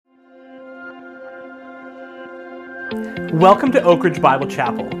Welcome to Oak Ridge Bible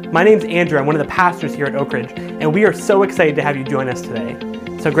Chapel. My name's Andrew. I'm one of the pastors here at Oak Ridge, and we are so excited to have you join us today.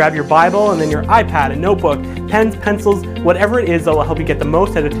 So grab your Bible and then your iPad, a notebook, pens, pencils, whatever it is that will help you get the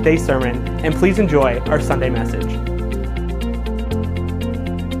most out of today's sermon, and please enjoy our Sunday message.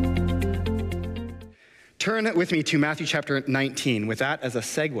 Turn with me to Matthew chapter 19, with that as a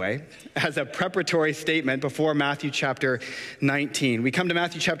segue, as a preparatory statement before Matthew chapter 19. We come to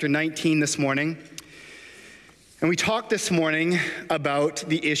Matthew chapter 19 this morning, and we talk this morning about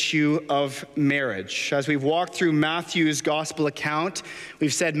the issue of marriage. As we've walked through Matthew's gospel account,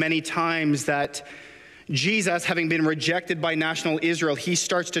 we've said many times that Jesus, having been rejected by national Israel, he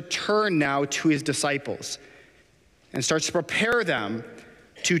starts to turn now to his disciples and starts to prepare them,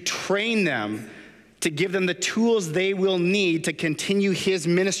 to train them, to give them the tools they will need to continue his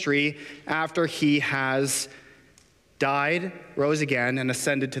ministry after he has died, rose again, and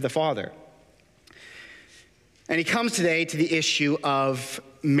ascended to the Father. And he comes today to the issue of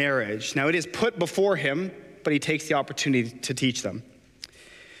marriage. Now, it is put before him, but he takes the opportunity to teach them.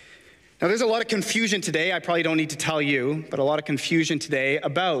 Now, there's a lot of confusion today. I probably don't need to tell you, but a lot of confusion today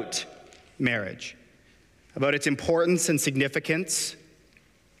about marriage, about its importance and significance,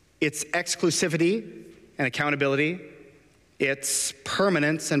 its exclusivity and accountability, its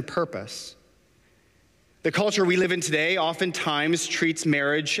permanence and purpose. The culture we live in today oftentimes treats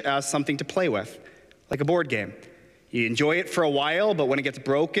marriage as something to play with, like a board game. You enjoy it for a while, but when it gets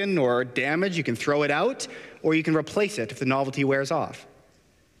broken or damaged, you can throw it out, or you can replace it if the novelty wears off.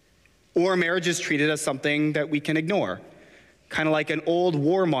 Or marriage is treated as something that we can ignore, kind of like an old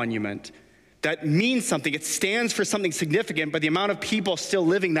war monument that means something. It stands for something significant, but the amount of people still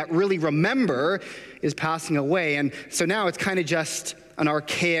living that really remember is passing away. And so now it's kind of just an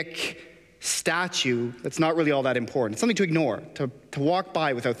archaic statue that's not really all that important. It's something to ignore, to walk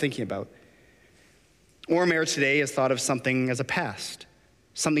by without thinking about. Or marriage today is thought of something as a pest,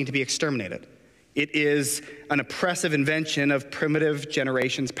 something to be exterminated. It is an oppressive invention of primitive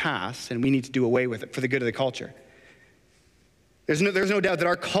generations past, and we need to do away with it for the good of the culture. There's no doubt that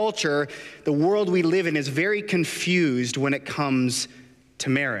our culture, the world we live in, is very confused when it comes to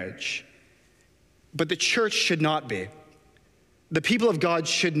marriage. But the church should not be. The people of God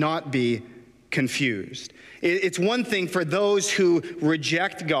should not be confused. It's one thing for those who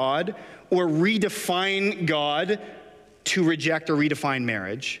reject God or redefine God to reject or redefine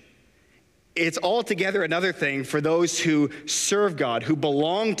marriage. It's altogether another thing for those who serve God, who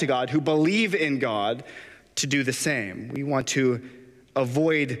belong to God, who believe in God, to do the same. We want to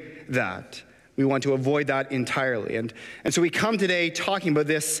avoid that. We want to avoid that entirely. And so we come today talking about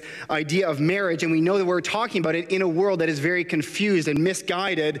this idea of marriage, and we know that we're talking about it in a world that is very confused and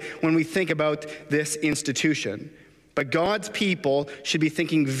misguided when we think about this institution. But God's people should be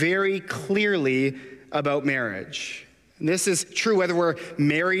thinking very clearly about marriage. And this is true whether we're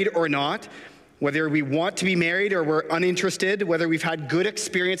married or not, whether we want to be married or we're uninterested, whether we've had good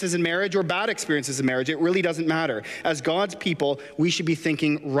experiences in marriage or bad experiences in marriage, it really doesn't matter. As God's people, we should be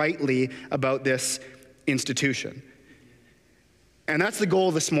thinking rightly about this institution. And that's the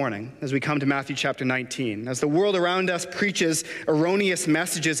goal this morning as we come to Matthew chapter 19. As the world around us preaches erroneous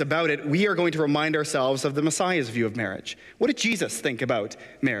messages about it, we are going to remind ourselves of the Messiah's view of marriage. What did Jesus think about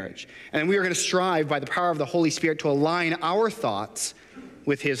marriage? And we are going to strive by the power of the Holy Spirit to align our thoughts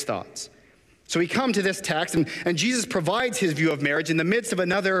with his thoughts. So we come to this text, and Jesus provides his view of marriage in the midst of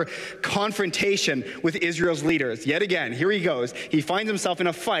another confrontation with Israel's leaders. Yet again, here he goes. He finds himself in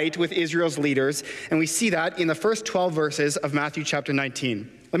a fight with Israel's leaders, and we see that in the first 12 verses of Matthew chapter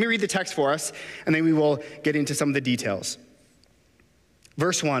 19. Let me read the text for us, and then we will get into some of the details.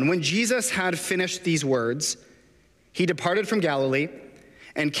 Verse 1, when Jesus had finished these words, he departed from Galilee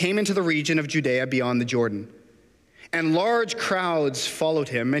and came into the region of Judea beyond the Jordan. And large crowds followed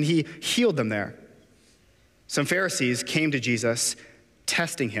him, and he healed them there. Some Pharisees came to Jesus,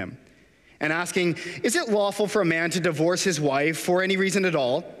 testing him, and asking, "Is it lawful for a man to divorce his wife for any reason at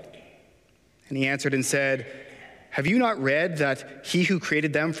all?" And he answered and said, "Have you not read that he who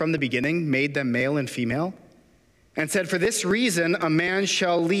created them from the beginning made them male and female? And said, for this reason a man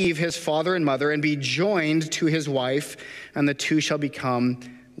shall leave his father and mother and be joined to his wife, and the two shall become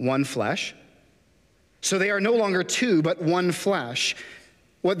one flesh? So they are no longer two, but one flesh.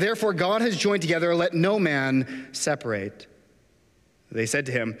 What therefore God has joined together, let no man separate." They said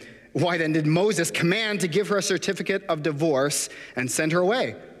to him, "Why then did Moses command to give her a certificate of divorce and send her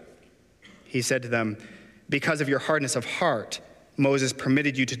away?" He said to them, "Because of your hardness of heart, Moses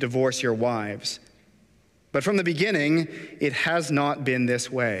permitted you to divorce your wives. But from the beginning, it has not been this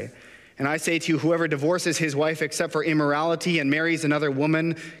way. And I say to you, whoever divorces his wife except for immorality and marries another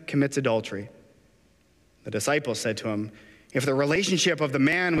woman commits adultery. The disciples said to him, "If the relationship of the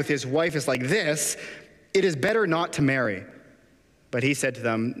man with his wife is like this, it is better not to marry." But he said to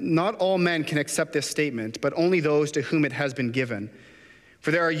them, "Not all men can accept this statement, but only those to whom it has been given.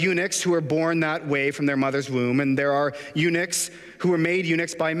 For there are eunuchs who are born that way from their mother's womb, and there are eunuchs who were made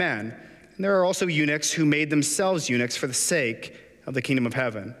eunuchs by men. And there are also eunuchs who made themselves eunuchs for the sake of the kingdom of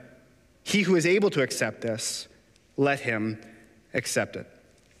heaven. He who is able to accept this, let him accept it."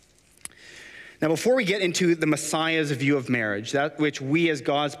 Now, before we get into the Messiah's view of marriage, that which we as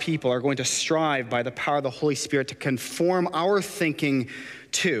God's people are going to strive by the power of the Holy Spirit to conform our thinking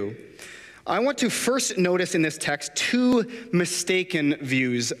to, I want to first notice in this text two mistaken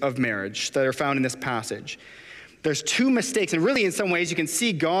views of marriage that are found in this passage. There's two mistakes, and really in some ways you can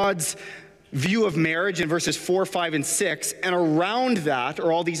see God's view of marriage in verses 4, 5, and 6, and around that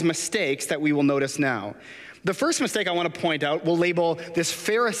are all these mistakes that we will notice now. The first mistake I want to point out we'll label this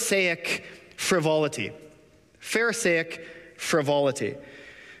Pharisaic frivolity. Pharisaic frivolity.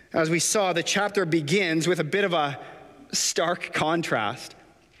 As we saw, the chapter begins with a bit of a stark contrast.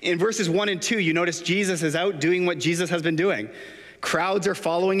 In verses 1 and 2, you notice Jesus is out doing what Jesus has been doing. Crowds are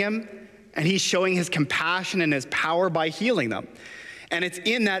following him, and he's showing his compassion and his power by healing them. And it's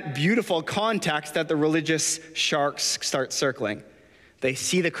in that beautiful context that the religious sharks start circling. They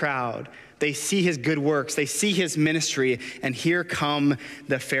see the crowd. They see his good works. They see his ministry. And here come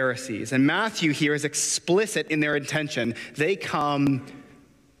the Pharisees. And Matthew here is explicit in their intention. They come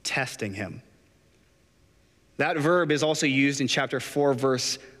testing him. That verb is also used in chapter 4,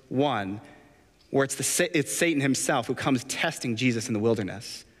 verse 1, where it's Satan himself who comes testing Jesus in the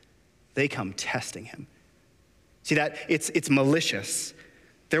wilderness. They come testing him. See that? It's malicious.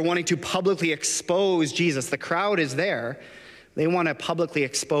 They're wanting to publicly expose Jesus. The crowd is there. They want to publicly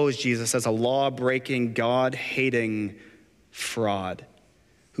expose Jesus as a law-breaking, God-hating fraud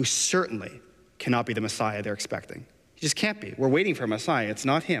who certainly cannot be the Messiah they're expecting. He just can't be. We're waiting for a Messiah. It's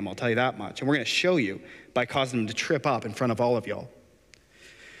not him, I'll tell you that much. And we're going to show you by causing him to trip up in front of all of y'all.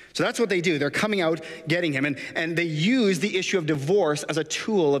 So that's what they do. They're coming out, getting him, and they use the issue of divorce as a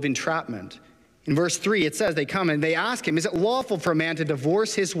tool of entrapment. In verse 3, it says they come and they ask him, "Is it lawful for a man to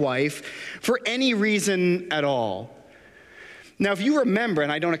divorce his wife for any reason at all?" Now, if you remember,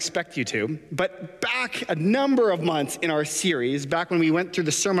 and I don't expect you to, but back a number of months in our series, back when we went through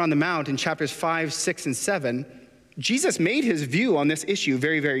the Sermon on the Mount in chapters 5, 6, and 7, Jesus made his view on this issue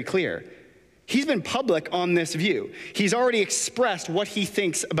very, very clear. He's been public on this view. He's already expressed what he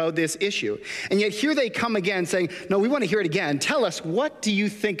thinks about this issue. And yet here they come again saying, "No, we want to hear it again. Tell us, what do you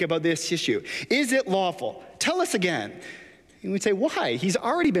think about this issue? Is it lawful? Tell us again." And we'd say, why? He's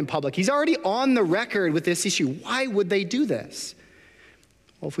already been public. He's already on the record with this issue. Why would they do this?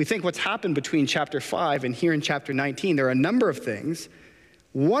 Well, if we think what's happened between chapter 5 and here in chapter 19, there are a number of things.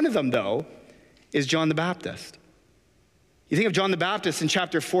 One of them, though, is John the Baptist. You think of John the Baptist in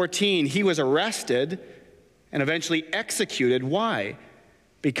chapter 14, he was arrested and eventually executed. Why?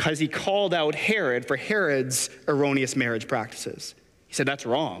 Because he called out Herod for Herod's erroneous marriage practices. He said, that's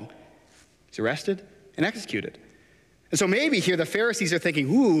wrong. He's arrested and executed. And so maybe here the Pharisees are thinking,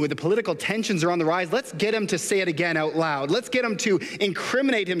 ooh, the political tensions are on the rise. Let's get him to say it again out loud. Let's get him to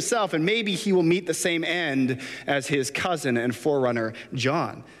incriminate himself, and maybe he will meet the same end as his cousin and forerunner,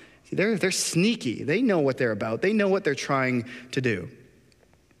 John. See, they're sneaky. They know what they're about. They know what they're trying to do.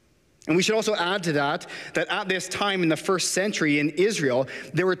 And we should also add to that at this time in the first century in Israel,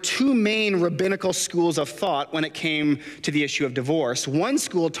 there were two main rabbinical schools of thought when it came to the issue of divorce. One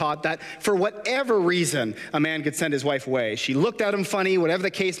school taught that for whatever reason, a man could send his wife away. She looked at him funny, whatever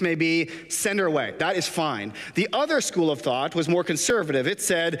the case may be, send her away. That is fine. The other school of thought was more conservative. It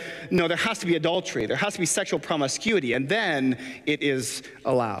said, no, there has to be adultery. There has to be sexual promiscuity, and then it is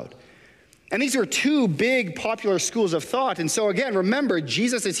allowed. And these are two big popular schools of thought. And so again, remember,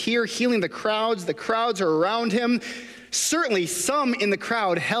 Jesus is here healing the crowds. The crowds are around him. Certainly some in the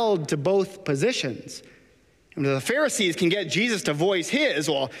crowd held to both positions. And the Pharisees can get Jesus to voice his,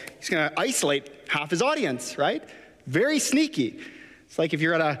 well, he's going to isolate half his audience, right? Very sneaky. It's like if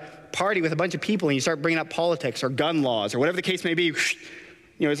you're at a party with a bunch of people and you start bringing up politics or gun laws or whatever the case may be,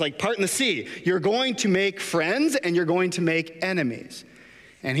 it's like parting the sea. You're going to make friends and you're going to make enemies.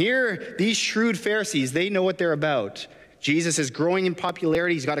 And here, these shrewd Pharisees, they know what they're about. Jesus is growing in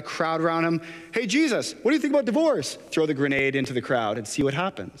popularity. He's got a crowd around him. Hey, Jesus, what do you think about divorce? Throw the grenade into the crowd and see what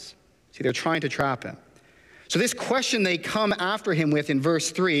happens. See, they're trying to trap him. So this question they come after him with in verse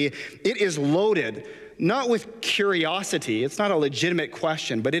 3, it is loaded, not with curiosity. It's not a legitimate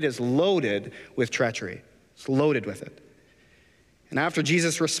question, but it is loaded with treachery. It's loaded with it. And after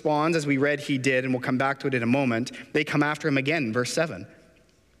Jesus responds, as we read he did, and we'll come back to it in a moment, they come after him again in verse 7.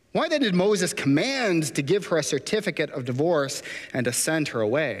 Why then did Moses command to give her a certificate of divorce and to send her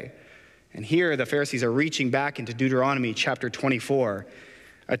away? And here the Pharisees are reaching back into Deuteronomy chapter 24.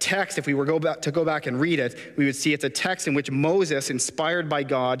 A text, if we were to go back and read it, we would see it's a text in which Moses, inspired by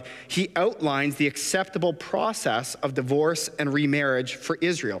God, he outlines the acceptable process of divorce and remarriage for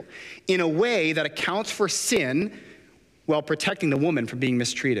Israel in a way that accounts for sin while protecting the woman from being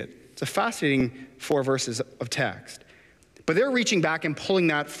mistreated. It's a fascinating 4 verses of text. But they're reaching back and pulling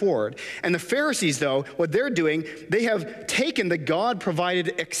that forward. And the Pharisees, though, what they're doing, they have taken the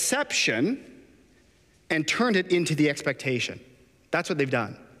God-provided exception and turned it into the expectation. That's what they've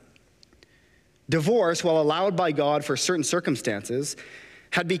done. Divorce, while allowed by God for certain circumstances,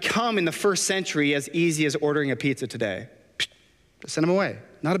 had become in the first century as easy as ordering a pizza today. Send them away.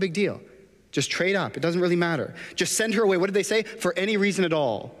 Not a big deal. Just trade up. It doesn't really matter. Just send her away. What did they say? For any reason at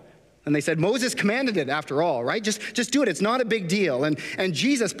all. And they said, Moses commanded it after all, right? Just do it. It's not a big deal. And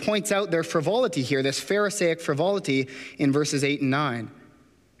Jesus points out their frivolity here, this Pharisaic frivolity in verses 8 and 9.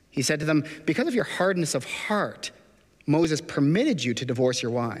 He said to them, because of your hardness of heart, Moses permitted you to divorce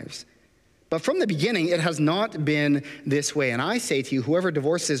your wives. But from the beginning, it has not been this way. And I say to you, whoever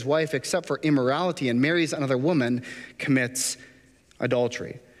divorces his wife except for immorality and marries another woman commits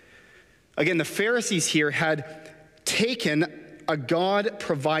adultery. Again, the Pharisees here had taken a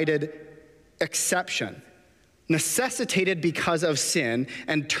God-provided exception, necessitated because of sin,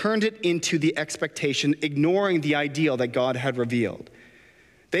 and turned it into the expectation, ignoring the ideal that God had revealed.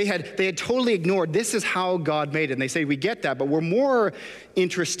 They had totally ignored, this is how God made it. And they say, we get that, but we're more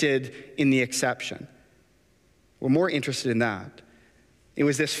interested in the exception. We're more interested in that. It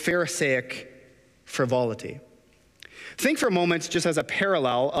was this Pharisaic frivolity. Think for a moment, just as a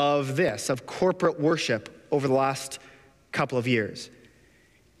parallel of this, of corporate worship over the last couple of years.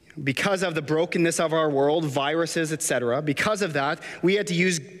 Because of the brokenness of our world, viruses, etc., because of that, we had to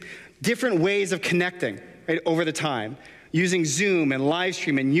use different ways of connecting, right, over the time, using Zoom and live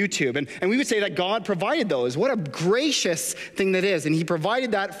stream and YouTube. And we would say that God provided those. What a gracious thing that is. And he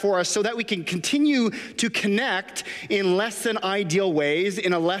provided that for us so that we can continue to connect in less than ideal ways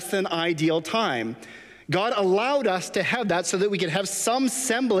in a less than ideal time. God allowed us to have that so that we could have some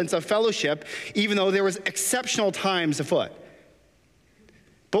semblance of fellowship, even though there was exceptional times afoot.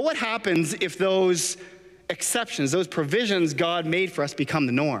 But what happens if those exceptions, those provisions God made for us become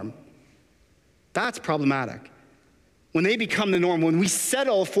the norm? That's problematic. When they become the norm, when we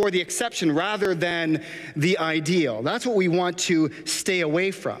settle for the exception rather than the ideal, that's what we want to stay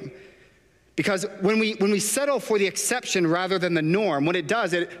away from. Because when we settle for the exception rather than the norm, what it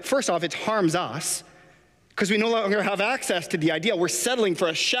does, first off, it harms us because we no longer have access to the ideal. We're settling for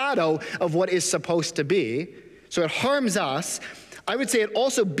a shadow of what is supposed to be. So it harms us. I would say it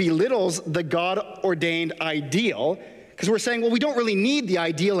also belittles the God-ordained ideal, because we're saying, well, we don't really need the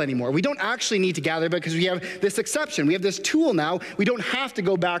ideal anymore. We don't actually need to gather because we have this exception. We have this tool now. We don't have to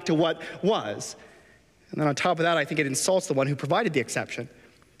go back to what was. And then on top of that, I think it insults the one who provided the exception.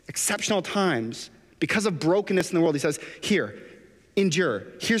 Exceptional times, because of brokenness in the world, he says, here, endure.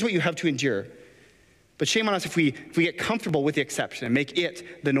 Here's what you have to endure. But shame on us if we get comfortable with the exception and make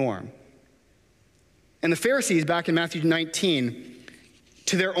it the norm. And the Pharisees, back in Matthew 19,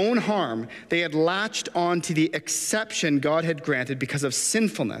 to their own harm, they had latched on to the exception God had granted because of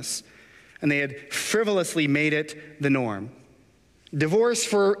sinfulness, and they had frivolously made it the norm. Divorce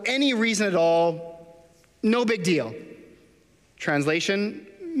for any reason at all, no big deal. Translation,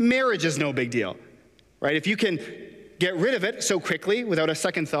 marriage is no big deal, right? If you can get rid of it so quickly without a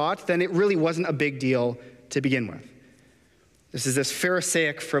second thought, then it really wasn't a big deal to begin with. This is this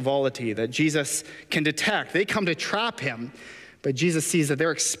Pharisaic frivolity that Jesus can detect. They come to trap him, but Jesus sees that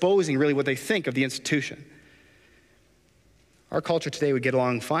they're exposing really what they think of the institution. Our culture today would get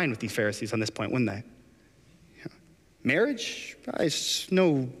along fine with these Pharisees on this point, wouldn't they? Marriage? It's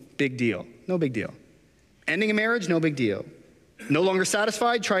no big deal. No big deal. Ending a marriage? No big deal. No longer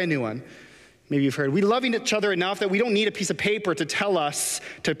satisfied? Try a new one. Maybe you've heard, we love each other enough that we don't need a piece of paper to tell us,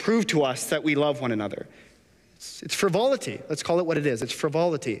 to prove to us that we love one another. It's frivolity. Let's call it what it is. It's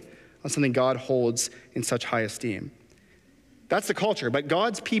frivolity on something God holds in such high esteem. That's the culture. But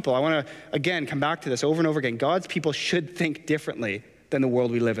God's people, I want to, again, come back to this over and over again. God's people should think differently than the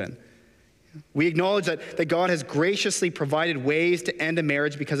world we live in. We acknowledge that God has graciously provided ways to end a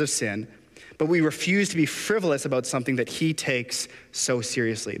marriage because of sin, but we refuse to be frivolous about something that he takes so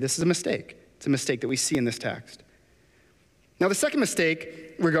seriously. This is a mistake. It's a mistake that we see in this text. Now, the second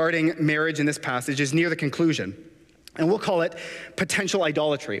mistake regarding marriage in this passage is near the conclusion. And we'll call it potential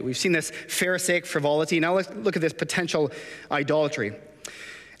idolatry. We've seen this Pharisaic frivolity. Now let's look at this potential idolatry.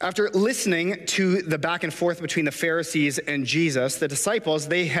 After listening to the back and forth between the Pharisees and Jesus, the disciples,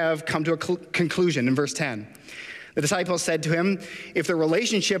 they have come to a conclusion in verse 10. The disciples said to him, if the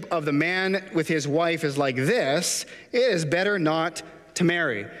relationship of the man with his wife is like this, it is better not to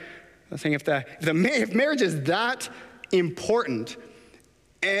marry. I'm saying if marriage is that important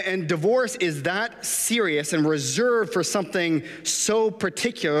and divorce is that serious and reserved for something so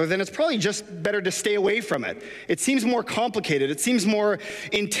particular, then it's probably just better to stay away from it. It seems more complicated. It seems more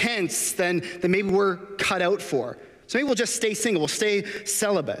intense than maybe we're cut out for. So maybe we'll just stay single. We'll stay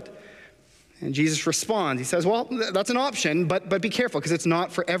celibate. And Jesus responds. He says, well, that's an option, but be careful because it's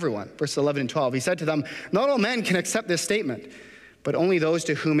not for everyone. Verses 11 and 12. He said to them, not all men can accept this statement, but only those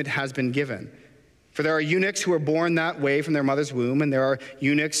to whom it has been given. For there are eunuchs who are born that way from their mother's womb, and there are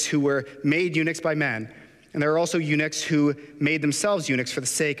eunuchs who were made eunuchs by men. And there are also eunuchs who made themselves eunuchs for the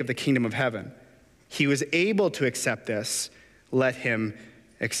sake of the kingdom of heaven. He who is able to accept this, let him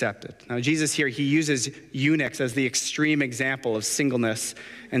accept it. Now, Jesus here, he uses eunuchs as the extreme example of singleness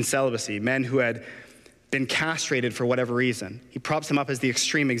and celibacy, men who had been castrated for whatever reason. He props them up as the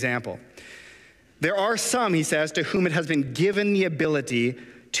extreme example. There are some, he says, to whom it has been given the ability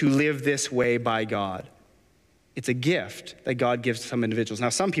to live this way by God. It's a gift that God gives to some individuals. Now,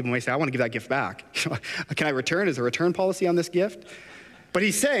 some people may say, I want to give that gift back. Can I return? Is there a return policy on this gift? But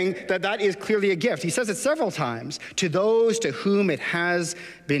he's saying that that is clearly a gift. He says it several times, to those to whom it has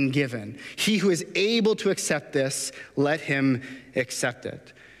been given. He who is able to accept this, let him accept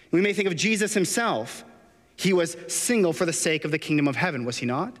it. We may think of Jesus himself. He was single for the sake of the kingdom of heaven, was he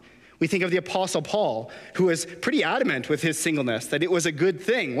not? We think of the Apostle Paul, who was pretty adamant with his singleness, that it was a good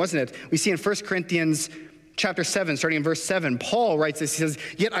thing, wasn't it? We see in 1 Corinthians chapter 7, starting in verse 7, Paul writes this. He says,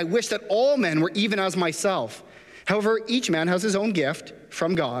 yet I wish that all men were even as myself. However, each man has his own gift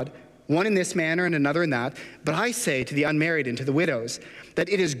from God, one in this manner and another in that. But I say to the unmarried and to the widows, that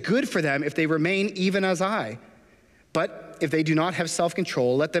it is good for them if they remain even as I. But if they do not have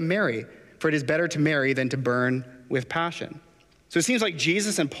self-control, let them marry, for it is better to marry than to burn with passion. So it seems like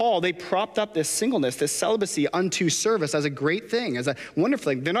Jesus and Paul, they propped up this singleness, this celibacy unto service as a great thing, as a wonderful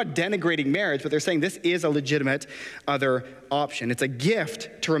thing. They're not denigrating marriage, but they're saying this is a legitimate other option. It's a gift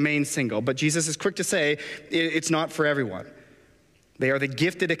to remain single, but Jesus is quick to say it's not for everyone. They are the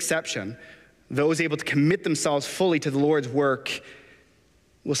gifted exception. Those able to commit themselves fully to the Lord's work,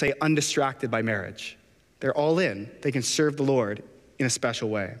 we'll say undistracted by marriage. They're all in. They can serve the Lord in a special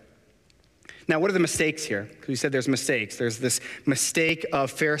way. Now, what are the mistakes here? Because we said there's mistakes. There's this mistake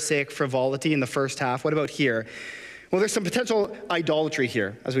of Pharisaic frivolity in the first half. What about here? Well, there's some potential idolatry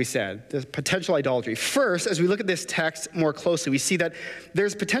here, as we said. There's potential idolatry. First, as we look at this text more closely, we see that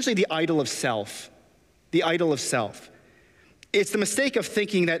there's potentially the idol of self. The idol of self. It's the mistake of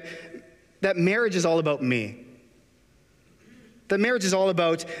thinking that marriage is all about me. That marriage is all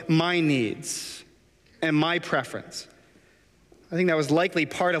about my needs and my preference. I think that was likely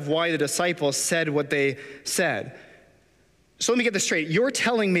part of why the disciples said what they said. So let me get this straight. You're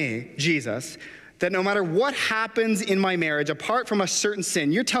telling me, Jesus, that no matter what happens in my marriage, apart from a certain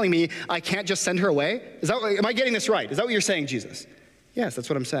sin, you're telling me I can't just send her away? Am I getting this right? Is that what you're saying, Jesus? Yes, that's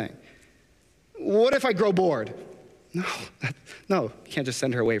what I'm saying. What if I grow bored? No, you can't just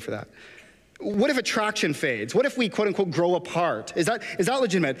send her away for that. What if attraction fades? What if we, quote unquote, grow apart? Is that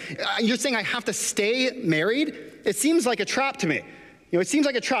legitimate? You're saying I have to stay married? It seems like a trap to me. It seems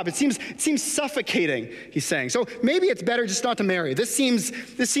like a trap. It seems suffocating, he's saying. So maybe it's better just not to marry. This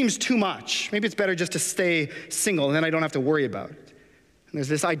seems too much. Maybe it's better just to stay single, and then I don't have to worry about it. And there's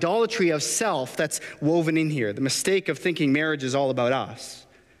this idolatry of self that's woven in here, the mistake of thinking marriage is all about us.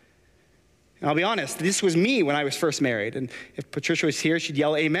 And I'll be honest, this was me when I was first married. And if Patricia was here, she'd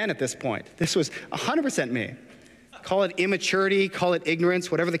yell amen at this point. This was 100% me. Call it immaturity, call it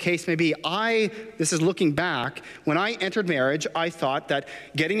ignorance, whatever the case may be. This is looking back, when I entered marriage, I thought that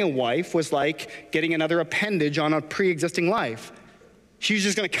getting a wife was like getting another appendage on a pre-existing life. She was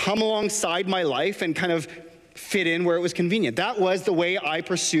just going to come alongside my life and kind of fit in where it was convenient. That was the way I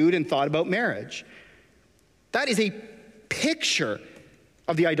pursued and thought about marriage. That is a picture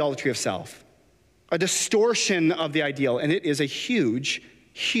of the idolatry of self, a distortion of the ideal, and it is a huge,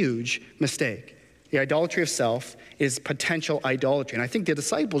 huge mistake. The idolatry of self is potential idolatry, and I think the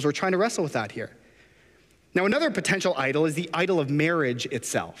disciples were trying to wrestle with that here. Now, another potential idol is the idol of marriage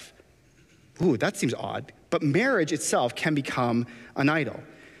itself. Ooh, that seems odd, but marriage itself can become an idol.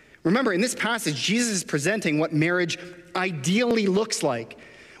 Remember, in this passage, Jesus is presenting what marriage ideally looks like.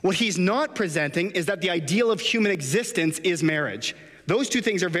 What he's not presenting is that the ideal of human existence is marriage. Those two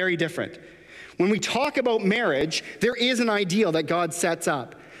things are very different. When we talk about marriage, there is an ideal that God sets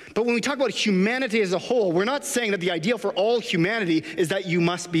up. But when we talk about humanity as a whole, we're not saying that the ideal for all humanity is that you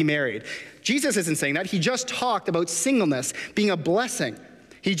must be married. Jesus isn't saying that. He just talked about singleness being a blessing.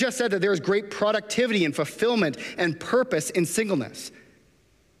 He just said that there is great productivity and fulfillment and purpose in singleness.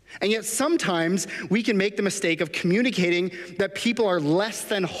 And yet sometimes we can make the mistake of communicating that people are less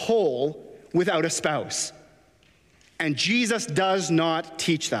than whole without a spouse. And Jesus does not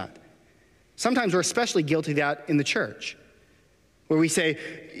teach that. Sometimes we're especially guilty of that in the church, where we say,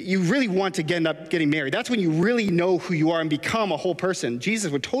 you really want to end up getting married. That's when you really know who you are and become a whole person.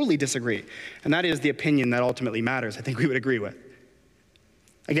 Jesus would totally disagree. And that is the opinion that ultimately matters, I think we would agree with.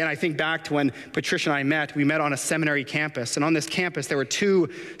 Again, I think back to when Patricia and I met. We met on a seminary campus. And on this campus, there were two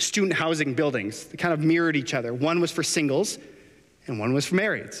student housing buildings that kind of mirrored each other. One was for singles, and one was for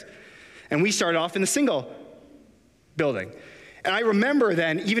marrieds. And we started off in the single building. And I remember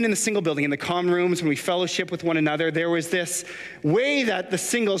then, even in the single building, in the common rooms, when we fellowship with one another, there was this way that the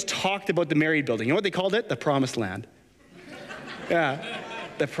singles talked about the married building. You know what they called it? The promised land. Yeah,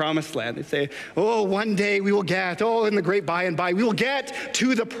 the promised land. They say, oh, one day we will get, oh, in the great by and by, we will get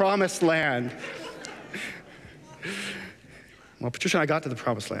to the promised land. Well, Patricia and I got to the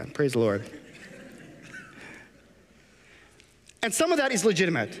promised land. Praise the Lord. And some of that is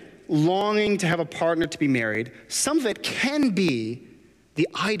legitimate. Longing to have a partner to be married. Some of it can be the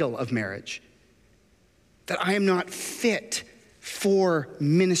idol of marriage. That I am not fit for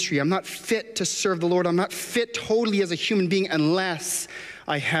ministry. I'm not fit to serve the Lord. I'm not fit totally as a human being unless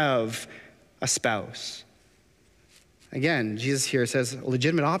I have a spouse. Again, Jesus here says a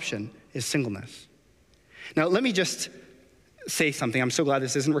legitimate option is singleness. Now, let me just say something. I'm so glad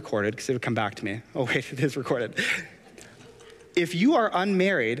this isn't recorded because it'll come back to me. Oh, wait, it is recorded. If you are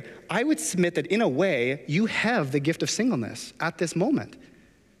unmarried, I would submit that in a way, you have the gift of singleness at this moment.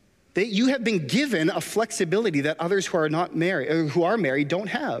 That you have been given a flexibility that others who are not married, or who are married, don't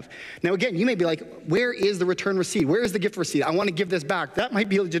have. Now again, you may be like, where is the return receipt? Where is the gift receipt? I want to give this back. That might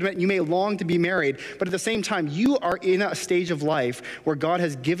be legitimate, and you may long to be married, but at the same time, you are in a stage of life where God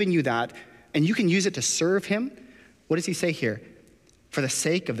has given you that, and you can use it to serve him. What does he say here? For the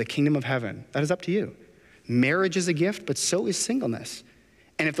sake of the kingdom of heaven. That is up to you. Marriage is a gift, but so is singleness.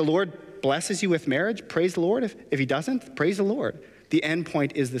 And if the Lord blesses you with marriage, praise the Lord. If he doesn't, praise the Lord. The end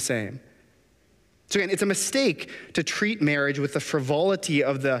point is the same. So again, it's a mistake to treat marriage with the frivolity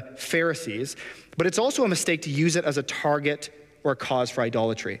of the Pharisees, but it's also a mistake to use it as a target or a cause for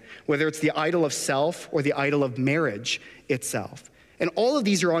idolatry, whether it's the idol of self or the idol of marriage itself. And all of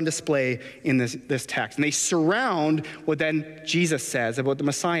these are on display in this text. And they surround what then Jesus says about the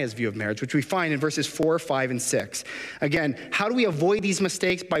Messiah's view of marriage, which we find in verses 4, 5, and 6. Again, how do we avoid these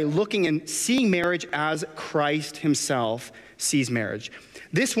mistakes? By looking and seeing marriage as Christ himself sees marriage.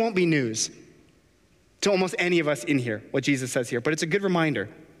 This won't be news to almost any of us in here, what Jesus says here, but it's a good reminder.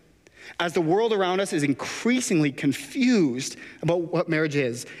 As the world around us is increasingly confused about what marriage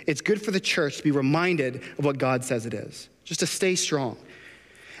is, it's good for the church to be reminded of what God says it is, just to stay strong.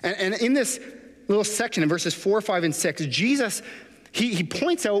 And in this little section in verses 4, 5, and 6, Jesus, he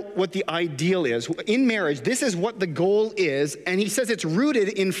points out what the ideal is. In marriage, this is what the goal is, and he says it's rooted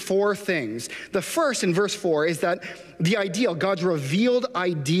in 4 things. The first, in verse 4, is that the ideal, God's revealed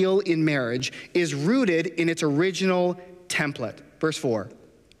ideal in marriage, is rooted in its original template. Verse 4.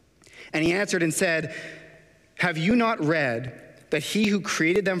 And he answered and said, have you not read that he who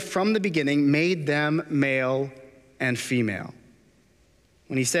created them from the beginning made them male and female?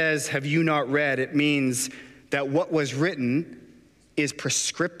 When he says, have you not read, it means that what was written is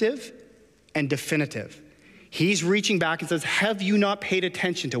prescriptive and definitive. He's reaching back and says, have you not paid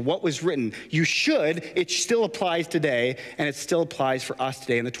attention to what was written? You should. It still applies today, and it still applies for us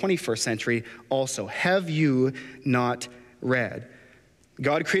today in the 21st century also. Have you not read?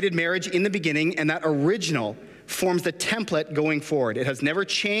 God created marriage in the beginning, and that original forms the template going forward. It has never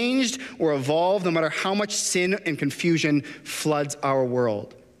changed or evolved, no matter how much sin and confusion floods our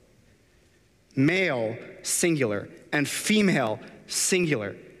world. Male, singular, and female,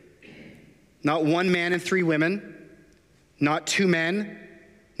 singular. Not one man and 3 women, not 2 men,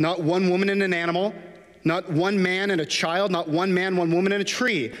 not one woman and an animal, not one man and a child, not one man, one woman and a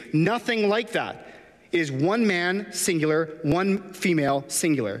tree. Nothing like that. It is one man, singular, one female,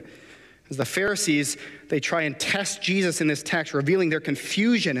 singular. As the Pharisees, they try and test Jesus in this text, revealing their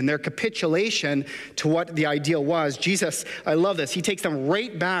confusion and their capitulation to what the ideal was. Jesus, I love this, he takes them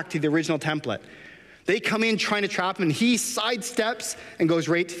right back to the original template. They come in trying to trap him, and he sidesteps and goes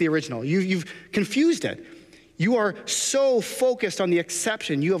right to the original. You've confused it. You are so focused on the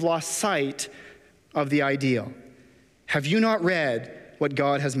exception, you have lost sight of the ideal. Have you not read what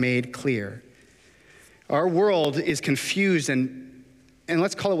God has made clear? Our world is confused and and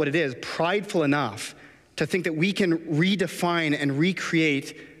let's call it what it is, prideful enough to think that we can redefine and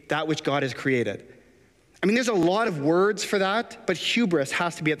recreate that which God has created. I mean, there's a lot of words for that, but hubris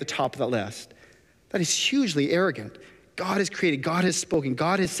has to be at the top of the list. That is hugely arrogant. God has created, God has spoken,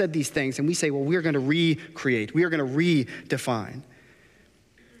 God has said these things, and we say, well, we're going to recreate, we are going to redefine.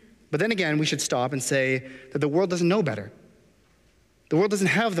 But then again, we should stop and say that the world doesn't know better. The world doesn't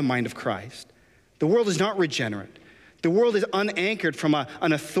have the mind of Christ. The world is not regenerate. The world is unanchored from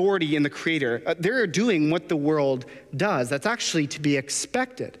an authority in the Creator. They're doing what the world does. That's actually to be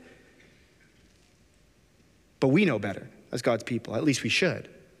expected. But we know better as God's people. At least we should.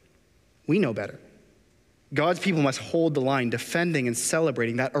 We know better. God's people must hold the line, defending and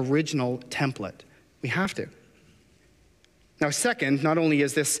celebrating that original template. We have to. Now, second, not only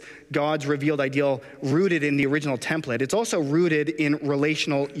is this God's revealed ideal rooted in the original template, it's also rooted in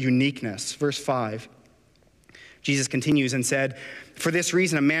relational uniqueness. Verse 5, Jesus continues and said, "For this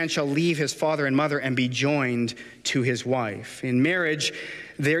reason a man shall leave his father and mother and be joined to his wife." In marriage,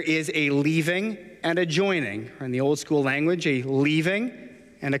 there is a leaving and a joining. Or in the old school language, a leaving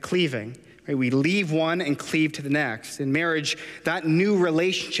and a cleaving. We leave one and cleave to the next. In marriage, that new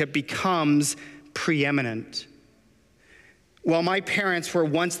relationship becomes preeminent. While my parents were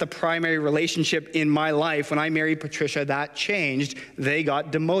once the primary relationship in my life, when I married Patricia, that changed. They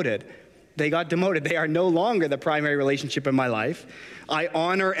got demoted. They are no longer the primary relationship in my life. I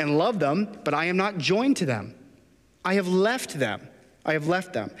honor and love them, but I am not joined to them. I have left them.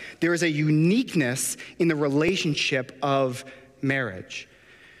 There is a uniqueness in the relationship of marriage.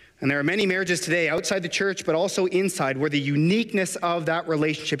 And there are many marriages today outside the church, but also inside, where the uniqueness of that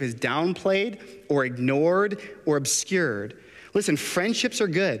relationship is downplayed or ignored or obscured. Listen, friendships are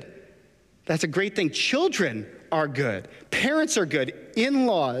good. That's a great thing. Children are good. Parents are good.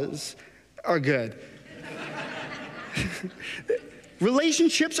 In-laws are good.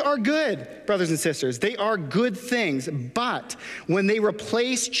 Relationships are good, brothers and sisters. They are good things. But when they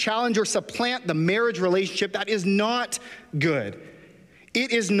replace, challenge, or supplant the marriage relationship, that is not good.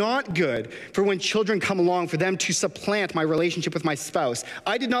 It is not good for when children come along for them to supplant my relationship with my spouse.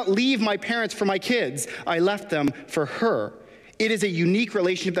 I did not leave my parents for my kids. I left them for her. It is a unique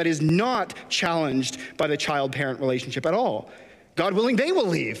relationship that is not challenged by the child-parent relationship at all. God willing, they will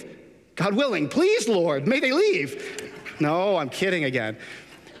leave. God willing, please, Lord, may they leave. No, I'm kidding again.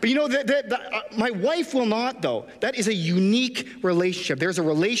 But you know, my wife will not, though. That is a unique relationship. There's a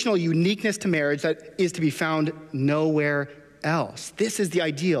relational uniqueness to marriage that is to be found nowhere else. This is the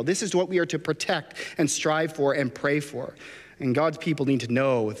ideal. This is what we are to protect and strive for and pray for. And God's people need to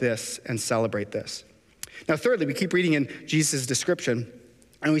know this and celebrate this. Now, thirdly, we keep reading in Jesus' description,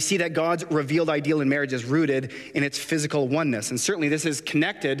 and we see that God's revealed ideal in marriage is rooted in its physical oneness. And certainly this is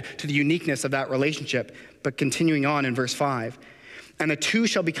connected to the uniqueness of that relationship. But continuing on in verse 5, "And the two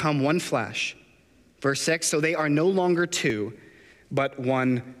shall become one flesh." Verse 6, "So they are no longer two, but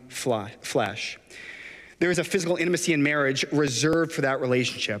one flesh." There is a physical intimacy in marriage reserved for that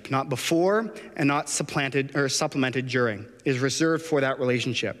relationship, not before and not supplanted or supplemented during. It is reserved for that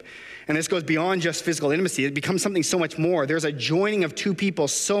relationship. And this goes beyond just physical intimacy. It becomes something so much more. There's a joining of two people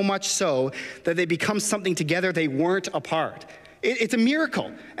so much so that they become something together they weren't apart. It's a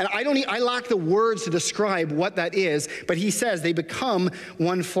miracle. And I lack the words to describe what that is, but he says they become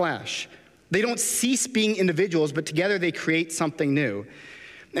one flesh. They don't cease being individuals, but together they create something new.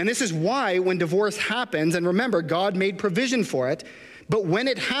 And this is why when divorce happens, and remember, God made provision for it, but when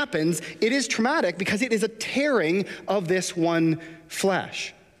it happens, it is traumatic because it is a tearing of this one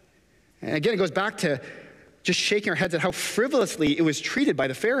flesh. And again, it goes back to just shaking our heads at how frivolously it was treated by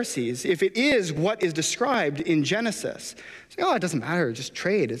the Pharisees. If it is what is described in Genesis, say, oh, it doesn't matter, just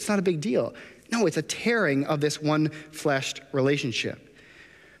trade. It's not a big deal. No, it's a tearing of this one-fleshed relationship.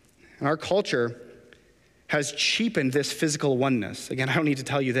 And our culture has cheapened this physical oneness. Again, I don't need to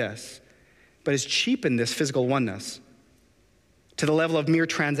tell you this, but has cheapened this physical oneness to the level of mere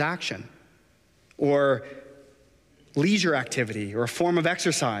transaction or leisure activity or a form of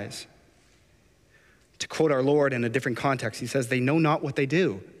exercise. To quote our Lord in a different context, he says, they know not what they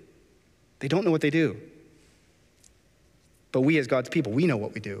do. They don't know what they do. But we as God's people, we know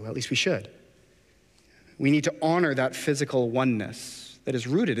what we do. At least we should. We need to honor that physical oneness that is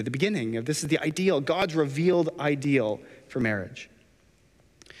rooted at the beginning of this is the ideal, God's revealed ideal for marriage.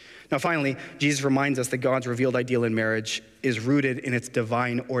 Now finally, Jesus reminds us that God's revealed ideal in marriage is rooted in its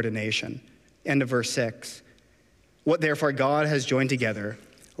divine ordination. End of verse 6. What therefore God has joined together,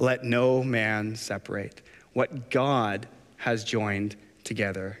 let no man separate. What God has joined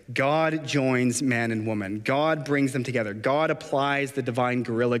together. God joins man and woman. God brings them together. God applies the divine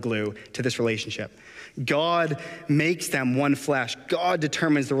gorilla glue to this relationship. God makes them one flesh. God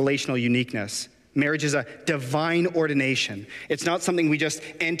determines the relational uniqueness. Marriage is a divine ordination. It's not something we just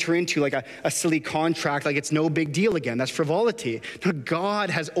enter into like a silly contract, like it's no big deal again. That's frivolity. No, God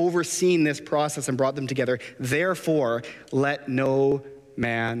has overseen this process and brought them together. Therefore, let no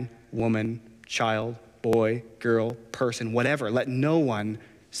man, woman, child, boy, girl, person, whatever, let no one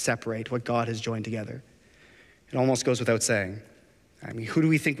separate what God has joined together. It almost goes without saying. I mean, who do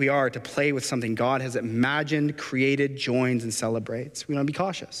we think we are to play with something God has imagined, created, joins, and celebrates? We want to be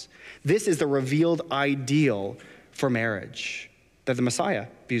cautious. This is the revealed ideal for marriage that the Messiah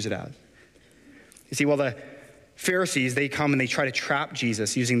views it as. You see, while the Pharisees, they come and they try to trap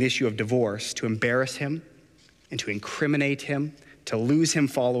Jesus using the issue of divorce to embarrass him and to incriminate him, to lose him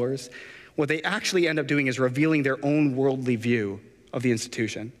followers, what they actually end up doing is revealing their own worldly view of the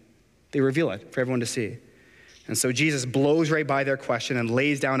institution. They reveal it for everyone to see. And so Jesus blows right by their question and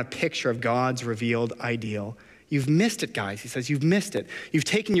lays down a picture of God's revealed ideal. You've missed it, guys. He says, you've missed it. You've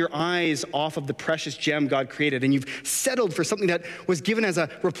taken your eyes off of the precious gem God created, and you've settled for something that was given as a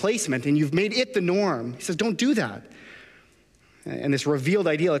replacement, and you've made it the norm. He says, don't do that. And this revealed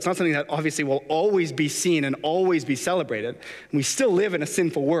ideal, it's not something that obviously will always be seen and always be celebrated. And we still live in a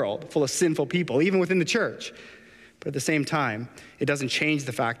sinful world full of sinful people, even within the church. But at the same time, it doesn't change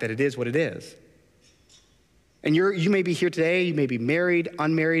the fact that it is what it is. And you may be here today, you may be married,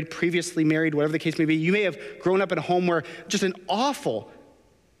 unmarried, previously married, whatever the case may be. You may have grown up in a home where just an awful,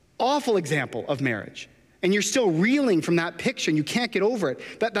 awful example of marriage. And you're still reeling from that picture and you can't get over it.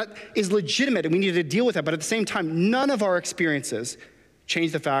 That is legitimate and we need to deal with that. But at the same time, none of our experiences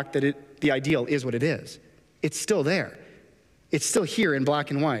change the fact that the ideal is what it is. It's still there. It's still here in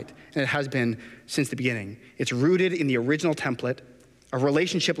black and white. And it has been since the beginning. It's rooted in the original template, a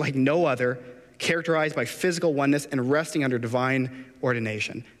relationship like no other, characterized by physical oneness and resting under divine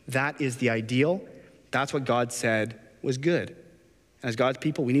ordination. That is the ideal. That's what God said was good. And as God's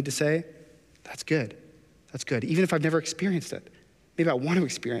people, we need to say, that's good. That's good. Even if I've never experienced it. Maybe I want to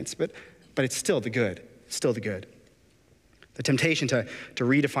experience it, but it's still the good. It's still the good. The temptation to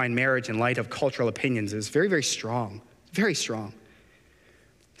redefine marriage in light of cultural opinions is very, very strong. Very strong.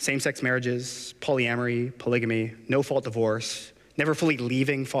 Same-sex marriages, polyamory, polygamy, no-fault divorce, never fully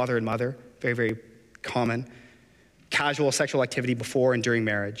leaving father and mother. Very, very common. Casual sexual activity before and during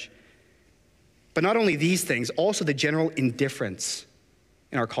marriage. But not only these things, also the general indifference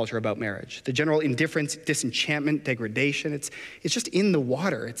in our culture about marriage. The general indifference, disenchantment, degradation. It's just in the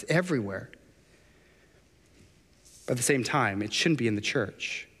water. It's everywhere. But at the same time, it shouldn't be in the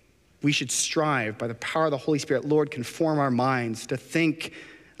church. We should strive by the power of the Holy Spirit, Lord, conform our minds to think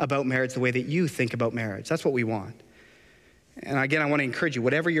about marriage the way that you think about marriage. That's what we want. And again, I want to encourage you,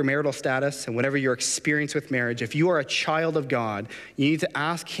 whatever your marital status and whatever your experience with marriage, if you are a child of God, you need to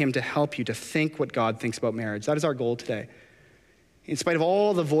ask him to help you to think what God thinks about marriage. That is our goal today. In spite of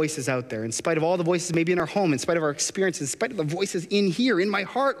all the voices out there, in spite of all the voices maybe in our home, in spite of our experiences, in spite of the voices in here, in my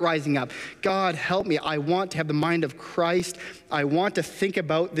heart rising up, God, help me. I want to have the mind of Christ. I want to think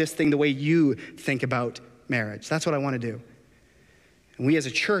about this thing the way you think about marriage. That's what I want to do. And we as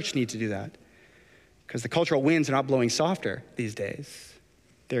a church need to do that. Because the cultural winds are not blowing softer these days.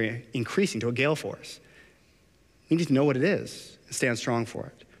 They're increasing to a gale force. We need to know what it is and stand strong for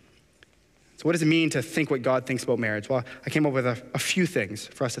it. So what does it mean to think what God thinks about marriage? Well, I came up with a few things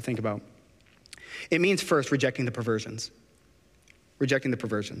for us to think about. It means first rejecting the perversions. Rejecting the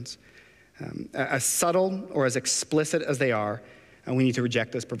perversions. As subtle or as explicit as they are, we need to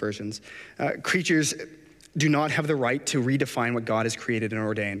reject those perversions. Creatures do not have the right to redefine what God has created and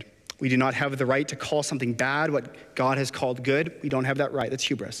ordained. We do not have the right to call something bad what God has called good. We don't have that right. That's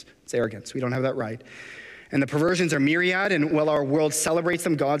hubris. It's arrogance. We don't have that right. And the perversions are myriad, and while our world celebrates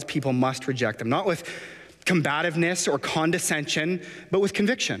them, God's people must reject them. Not with combativeness or condescension, but with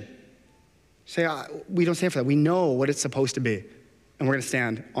conviction. Say, we don't stand for that. We know what it's supposed to be, and we're going to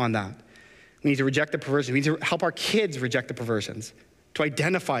stand on that. We need to reject the perversions. We need to help our kids reject the perversions, to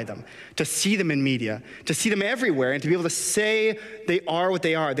identify them, to see them in media, to see them everywhere, and to be able to say they are what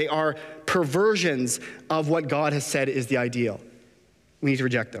they are. They are perversions of what God has said is the ideal. We need to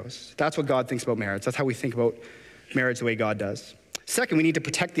reject those. That's what God thinks about marriage. That's how we think about marriage the way God does. Second, we need to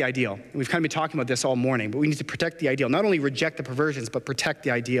protect the ideal. We've kind of been talking about this all morning, but we need to protect the ideal. Not only reject the perversions, but protect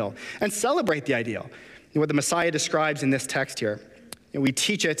the ideal and celebrate the ideal. What the Messiah describes in this text here. We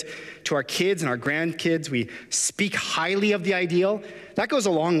teach it to our kids and our grandkids. We speak highly of the ideal. That goes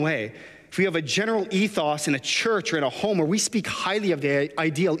a long way. if we have a general ethos in a church or in a home where we speak highly of the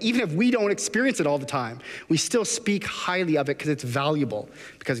ideal, even if we don't experience it all the time, we still speak highly of it because it's valuable,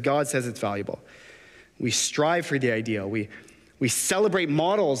 because God says it's valuable. We strive for the ideal. We celebrate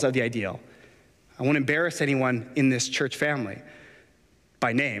models of the ideal. I won't embarrass anyone in this church family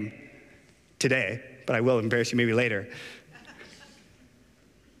by name today, but I will embarrass you maybe later.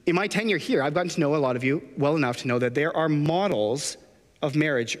 In my tenure here, I've gotten to know a lot of you well enough to know that there are models of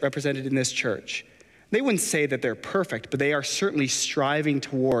marriage represented in this church. They wouldn't say that they're perfect, but they are certainly striving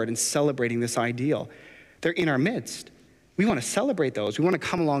toward and celebrating this ideal. They're in our midst. We want to celebrate those. We want to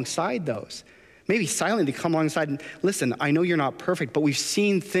come alongside those. Maybe silently come alongside and listen, I know you're not perfect, but we've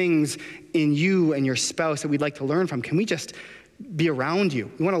seen things in you and your spouse that we'd like to learn from. Can we just be around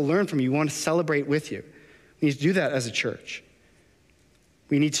you? We want to learn from you. We want to celebrate with you. We need to do that as a church.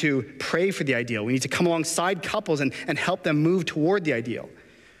 We need to pray for the ideal. We need to come alongside couples and help them move toward the ideal.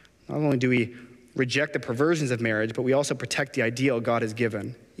 Not only do we reject the perversions of marriage, but we also protect the ideal God has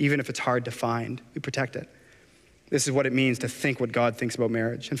given, even if it's hard to find. We protect it. This is what it means to think what God thinks about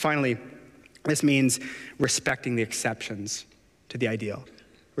marriage. And finally, this means respecting the exceptions to the ideal.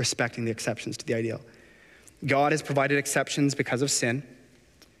 Respecting the exceptions to the ideal. God has provided exceptions because of sin.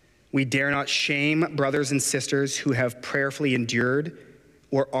 We dare not shame brothers and sisters who have prayerfully endured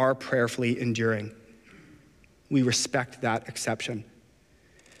or are prayerfully enduring. We respect that exception.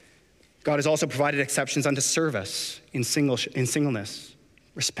 God has also provided exceptions unto service in singleness.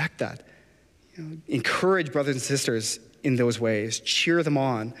 Respect that. Encourage brothers and sisters in those ways. Cheer them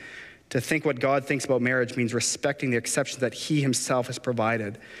on. To think what God thinks about marriage means respecting the exceptions that he himself has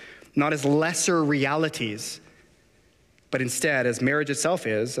provided, not as lesser realities, but instead, as marriage itself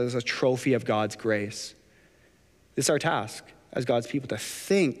is, as a trophy of God's grace. This is our task as God's people, to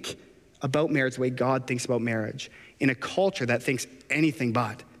think about marriage the way God thinks about marriage in a culture that thinks anything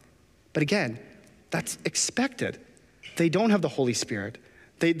but. But again, that's expected. They don't have the Holy Spirit.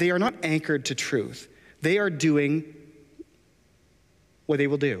 They are not anchored to truth. They are doing what they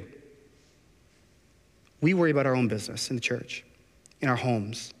will do. We worry about our own business in the church, in our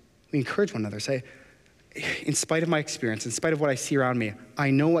homes. We encourage one another, say, in spite of my experience, in spite of what I see around me, I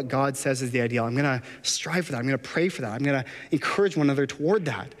know what God says is the ideal. I'm going to strive for that. I'm going to pray for that. I'm going to encourage one another toward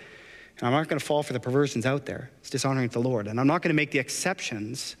that. And I'm not going to fall for the perversions out there. It's dishonoring to the Lord. And I'm not going to make the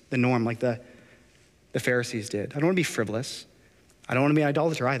exceptions the norm like the Pharisees did. I don't want to be frivolous. I don't want to be an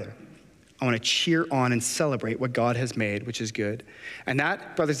idolater either. I want to cheer on and celebrate what God has made, which is good. And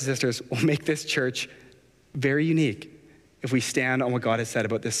that, brothers and sisters, will make this church very unique if we stand on what God has said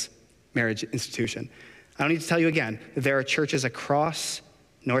about this marriage institution. I don't need to tell you again that there are churches across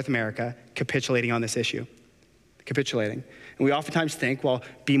North America capitulating on this issue. Capitulating. And we oftentimes think, well,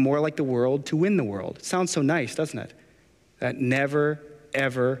 be more like the world to win the world. It sounds so nice, doesn't it? That never,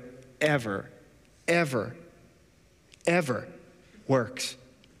 ever, ever, ever, ever works.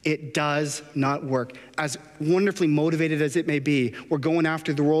 It does not work. As wonderfully motivated as it may be, we're going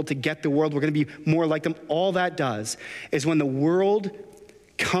after the world to get the world. We're going to be more like them. All that does is when the world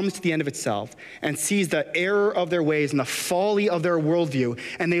comes to the end of itself and sees the error of their ways and the folly of their worldview,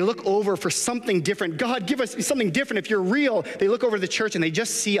 and they look over for something different. God, give us something different. If you're real, they look over to the church and they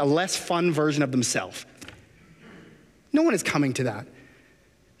just see a less fun version of themselves. No one is coming to that.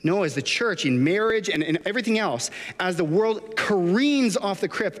 No, as the church in marriage and in everything else, as the world careens off the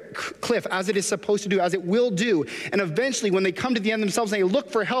cliff, as it is supposed to do, as it will do, and eventually when they come to the end themselves and they look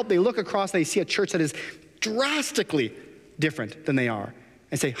for help, they look across and they see a church that is drastically different than they are,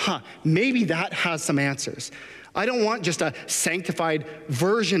 and say, maybe that has some answers. I don't want just a sanctified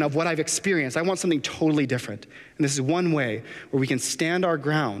version of what I've experienced. I want something totally different. And this is one way where we can stand our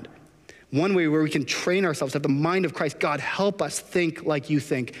ground. One way where we can train ourselves to have the mind of Christ. God, help us think like you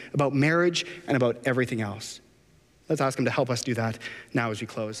think about marriage and about everything else. Let's ask him to help us do that now as we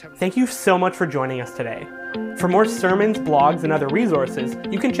close. Thank you so much for joining us today. For more sermons, blogs, and other resources,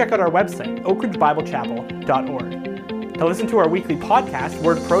 you can check out our website, oakridgebiblechapel.org. To listen to our weekly podcast,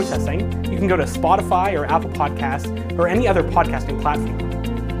 Word Processing, you can go to Spotify or Apple Podcasts or any other podcasting platform.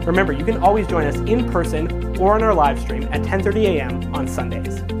 Remember, you can always join us in person or on our live stream at 10:30 a.m. on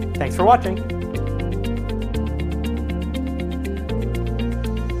Sundays. Thanks for watching.